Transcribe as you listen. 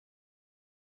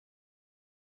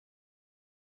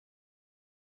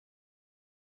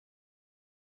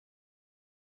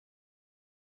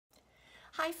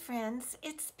Hi friends,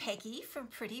 it's Peggy from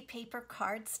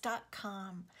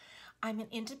prettypapercards.com. I'm an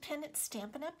independent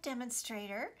Stampin' Up!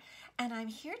 Demonstrator, and I'm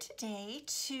here today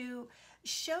to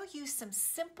show you some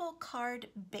simple card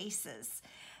bases.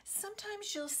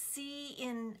 Sometimes you'll see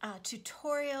in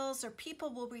tutorials, or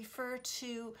people will refer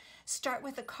to start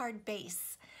with a card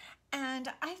base. And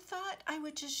I thought I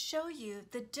would just show you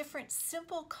the different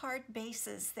simple card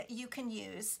bases that you can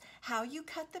use, how you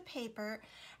cut the paper,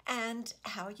 and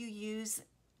how you use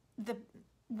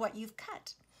what you've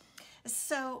cut.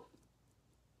 So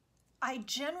I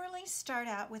generally start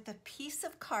out with a piece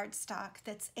of cardstock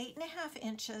that's 8.5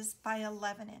 inches by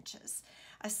 11 inches.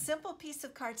 A simple piece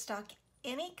of cardstock,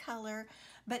 any color,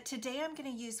 but today I'm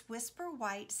going to use Whisper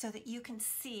White so that you can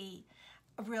see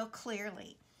real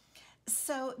clearly.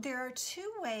 So there are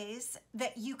two ways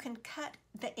that you can cut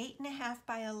the 8.5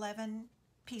 by 11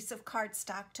 piece of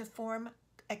cardstock to form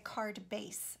a card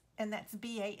base, and that's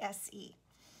B-A-S-E.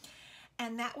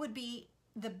 And that would be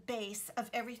the base of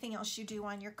everything else you do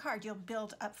on your card. You'll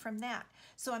build up from that.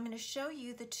 So I'm going to show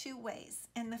you the two ways.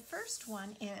 And the first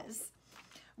one is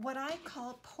what I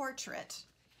call portrait,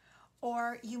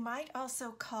 or you might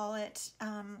also call it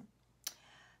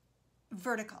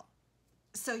vertical.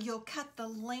 So you'll cut the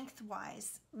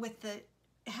lengthwise with the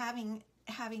having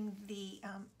the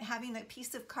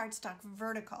piece of cardstock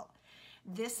vertical.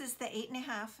 This is the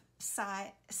 8.5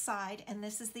 side, and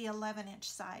this is the 11-inch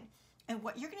side. And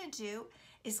what you're going to do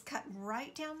is cut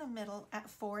right down the middle at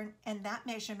 4, and that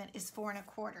measurement is 4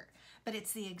 1/4. But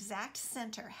it's the exact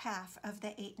center half of the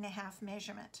 8.5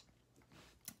 measurement.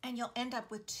 And you'll end up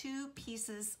with two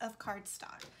pieces of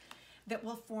cardstock that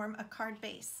will form a card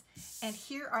base. And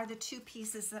here are the two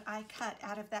pieces that I cut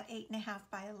out of that 8.5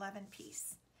 by 11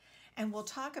 piece. And we'll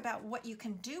talk about what you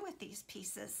can do with these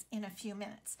pieces in a few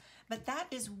minutes. But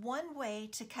that is one way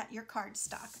to cut your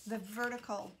cardstock, the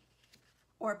vertical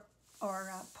or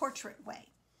portrait way.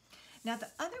 Now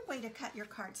the other way to cut your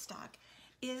cardstock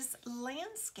is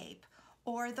landscape,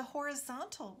 or the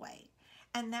horizontal way.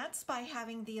 And that's by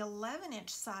having the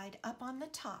 11-inch side up on the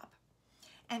top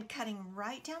and cutting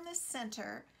right down the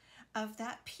center of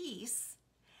that piece,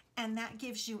 and that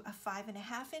gives you a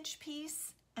 5.5-inch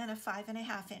piece and a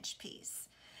 5.5-inch piece.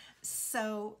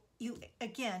 So you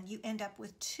end up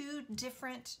with two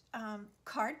different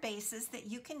card bases that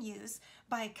you can use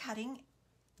by cutting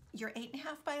your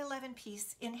 8.5 by 11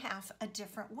 piece in half a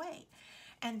different way.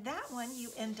 And that one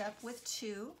you end up with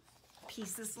two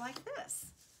pieces like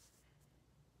this.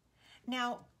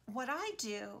 Now what I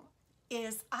do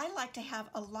is I like to have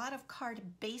a lot of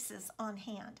card bases on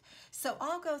hand. So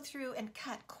I'll go through and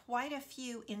cut quite a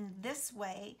few in this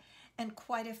way and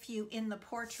quite a few in the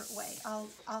portrait way. I'll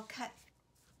cut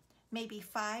maybe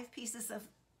 5 pieces of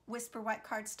Whisper White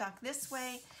cardstock this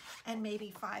way and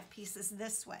maybe 5 pieces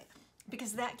this way,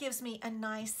 because that gives me a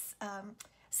nice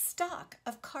stock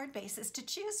of card bases to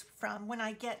choose from. When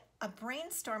I get a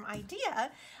brainstorm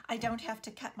idea, I don't have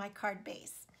to cut my card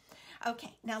base.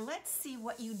 Okay, now let's see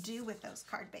what you do with those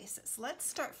card bases. Let's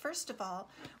start first of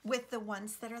all with the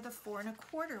ones that are the 4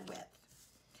 1/4 width.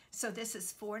 So this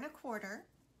is 4 1/4,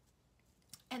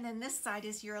 and then this side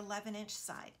is your 11-inch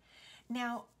side.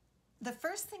 Now, the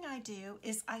first thing I do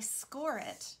is I score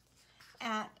it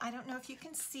at, I don't know if you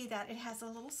can see that, it has a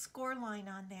little score line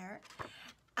on there,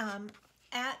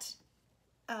 at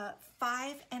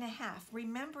 5.5,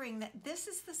 remembering that this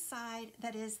is the side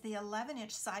that is the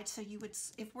 11-inch side. So you would,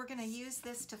 if we're going to use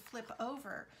this to flip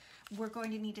over, we're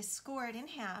going to need to score it in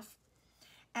half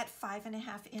at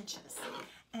 5.5 inches.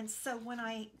 And so when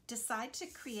I decide to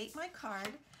create my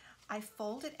card, I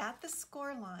fold it at the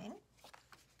score line,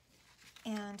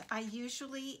 and I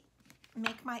usually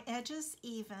make my edges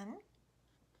even.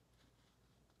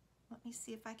 Let me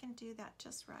see if I can do that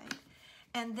just right.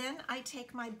 And then I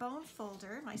take my bone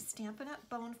folder, my Stampin' Up!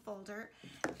 Bone folder,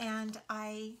 and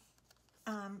I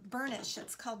burnish.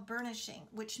 It's called burnishing,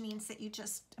 which means that you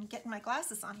just, I'm getting my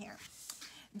glasses on here,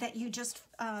 that you just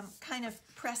kind of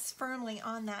press firmly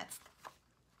on that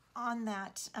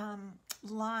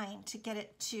line to get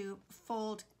it to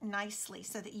fold nicely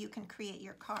so that you can create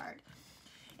your card.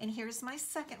 And here's my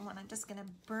second one. I'm just going to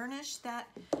burnish that,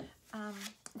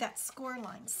 that score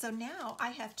line. So now I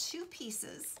have two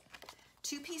pieces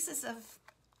of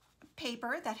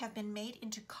paper that have been made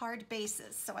into card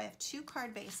bases. So I have two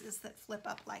card bases that flip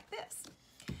up like this.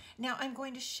 Now I'm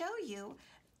going to show you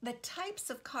the types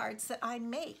of cards that I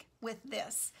make with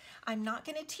this. I'm not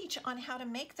going to teach on how to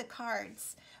make the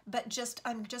cards, but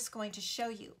I'm just going to show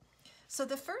you. So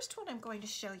the first one I'm going to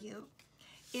show you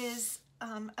is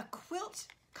a quilt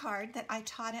card that I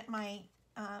taught at my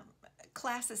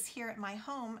classes here at my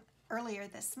home earlier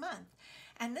this month.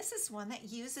 And this is one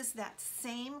that uses that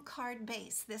same card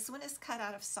base. This one is cut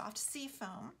out of soft sea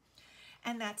foam,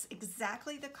 and that's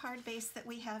exactly the card base that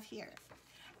we have here.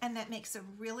 And that makes a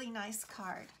really nice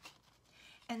card.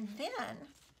 And then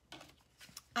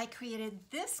I created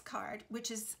this card,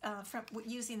 which is from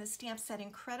using the stamp set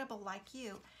Incredible Like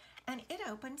You, and it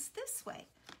opens this way,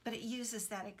 but it uses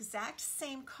that exact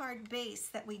same card base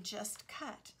that we just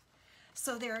cut.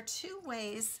 So there are two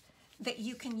ways that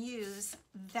you can use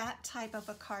that type of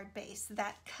a card base,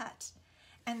 that cut,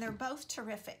 and they're both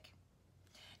terrific.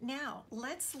 Now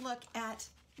let's look at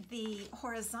the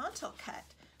horizontal cut,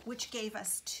 which gave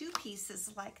us two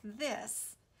pieces like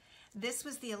this. This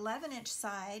was the 11-inch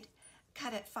side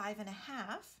cut at 5.5,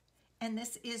 and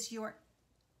this is your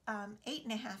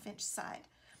 8.5-inch side.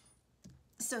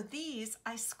 So these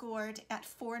I scored at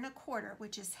 4 1/4,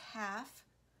 which is half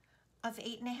of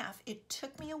 8.5. It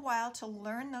took me a while to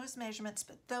learn those measurements,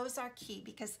 but those are key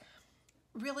because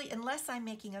really, unless I'm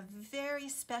making a very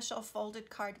special folded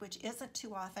card, which isn't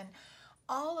too often,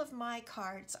 all of my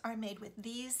cards are made with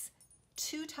these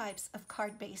two types of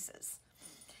card bases.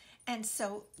 And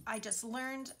so I just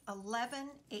learned 11,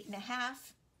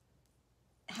 8.5,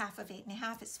 half of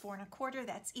 8.5 is 4 1/4,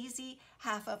 that's easy.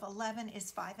 Half of 11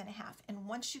 is 5.5. And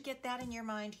once you get that in your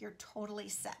mind, you're totally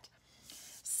set.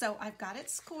 So I've got it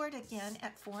scored again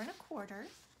at 4 1/4.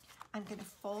 I'm going to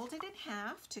fold it in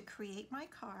half to create my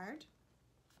card.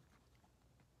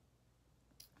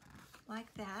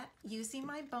 Like that. Using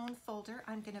my bone folder,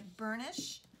 I'm going to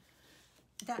burnish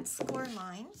that score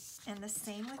line, and the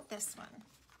same with this one.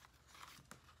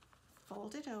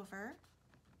 Fold it over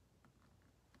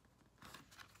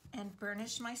and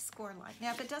burnish my score line.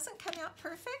 Now, if it doesn't come out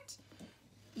perfect,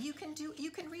 you can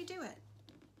redo it.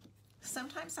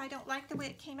 Sometimes I don't like the way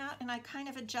it came out, and I kind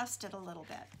of adjust it a little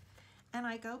bit. And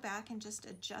I go back and just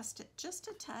adjust it just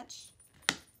a touch,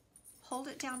 hold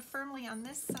it down firmly on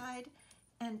this side,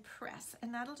 and press.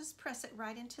 And that'll just press it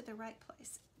right into the right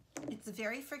place. It's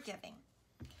very forgiving.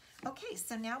 Okay,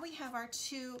 so now we have our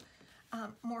two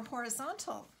more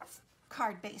horizontal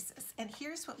card bases, and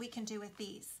here's what we can do with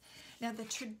these. Now, the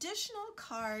traditional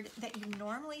card that you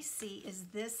normally see is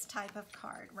this type of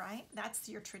card, right? That's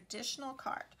your traditional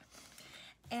card.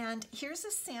 And here's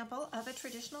a sample of a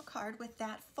traditional card with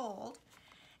that fold.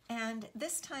 And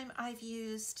this time I've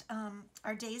used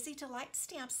our Daisy Delight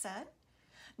stamp set.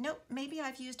 Nope, maybe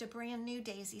I've used a brand new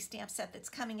Daisy stamp set that's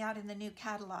coming out in the new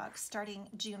catalog starting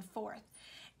June 4th.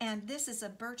 And this is a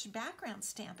birch background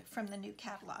stamp from the new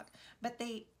catalog. But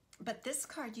this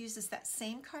card uses that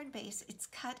same card base. It's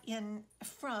cut in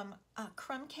from a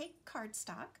crumb cake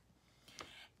cardstock.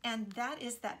 And that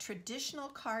is that traditional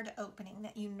card opening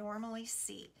that you normally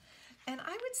see. And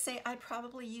I would say I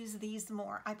probably use these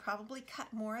more. I probably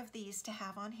cut more of these to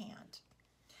have on hand.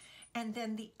 And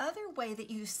then the other way that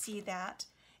you see that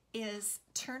is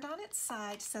turned on its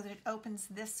side so that it opens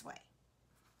this way.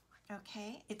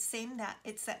 Okay, it's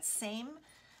that same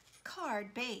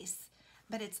card base,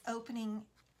 but it's opening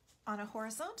on a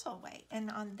horizontal way.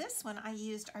 And on this one, I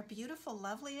used our beautiful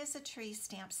Lovely as a Tree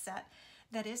stamp set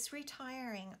that is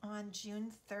retiring on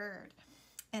June 3rd.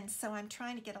 And so I'm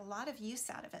trying to get a lot of use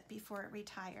out of it before it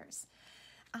retires.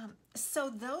 So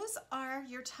those are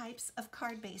your types of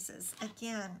card bases.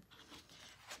 Again,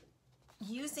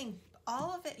 using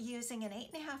all of it using an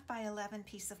 8.5 by 11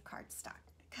 piece of cardstock.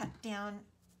 Cut down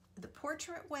the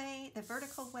portrait way, the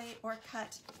vertical way, or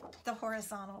cut the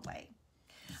horizontal way.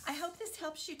 I hope this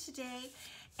helps you today,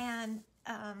 and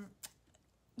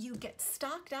you get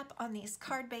stocked up on these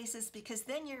card bases, because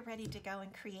then you're ready to go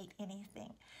and create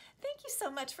anything. Thank you so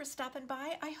much for stopping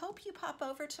by. I hope you pop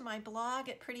over to my blog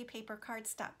at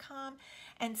prettypapercards.com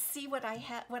and see what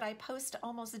I post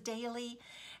almost daily,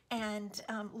 and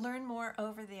learn more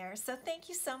over there. So thank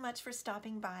you so much for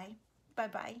stopping by.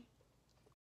 Bye-bye.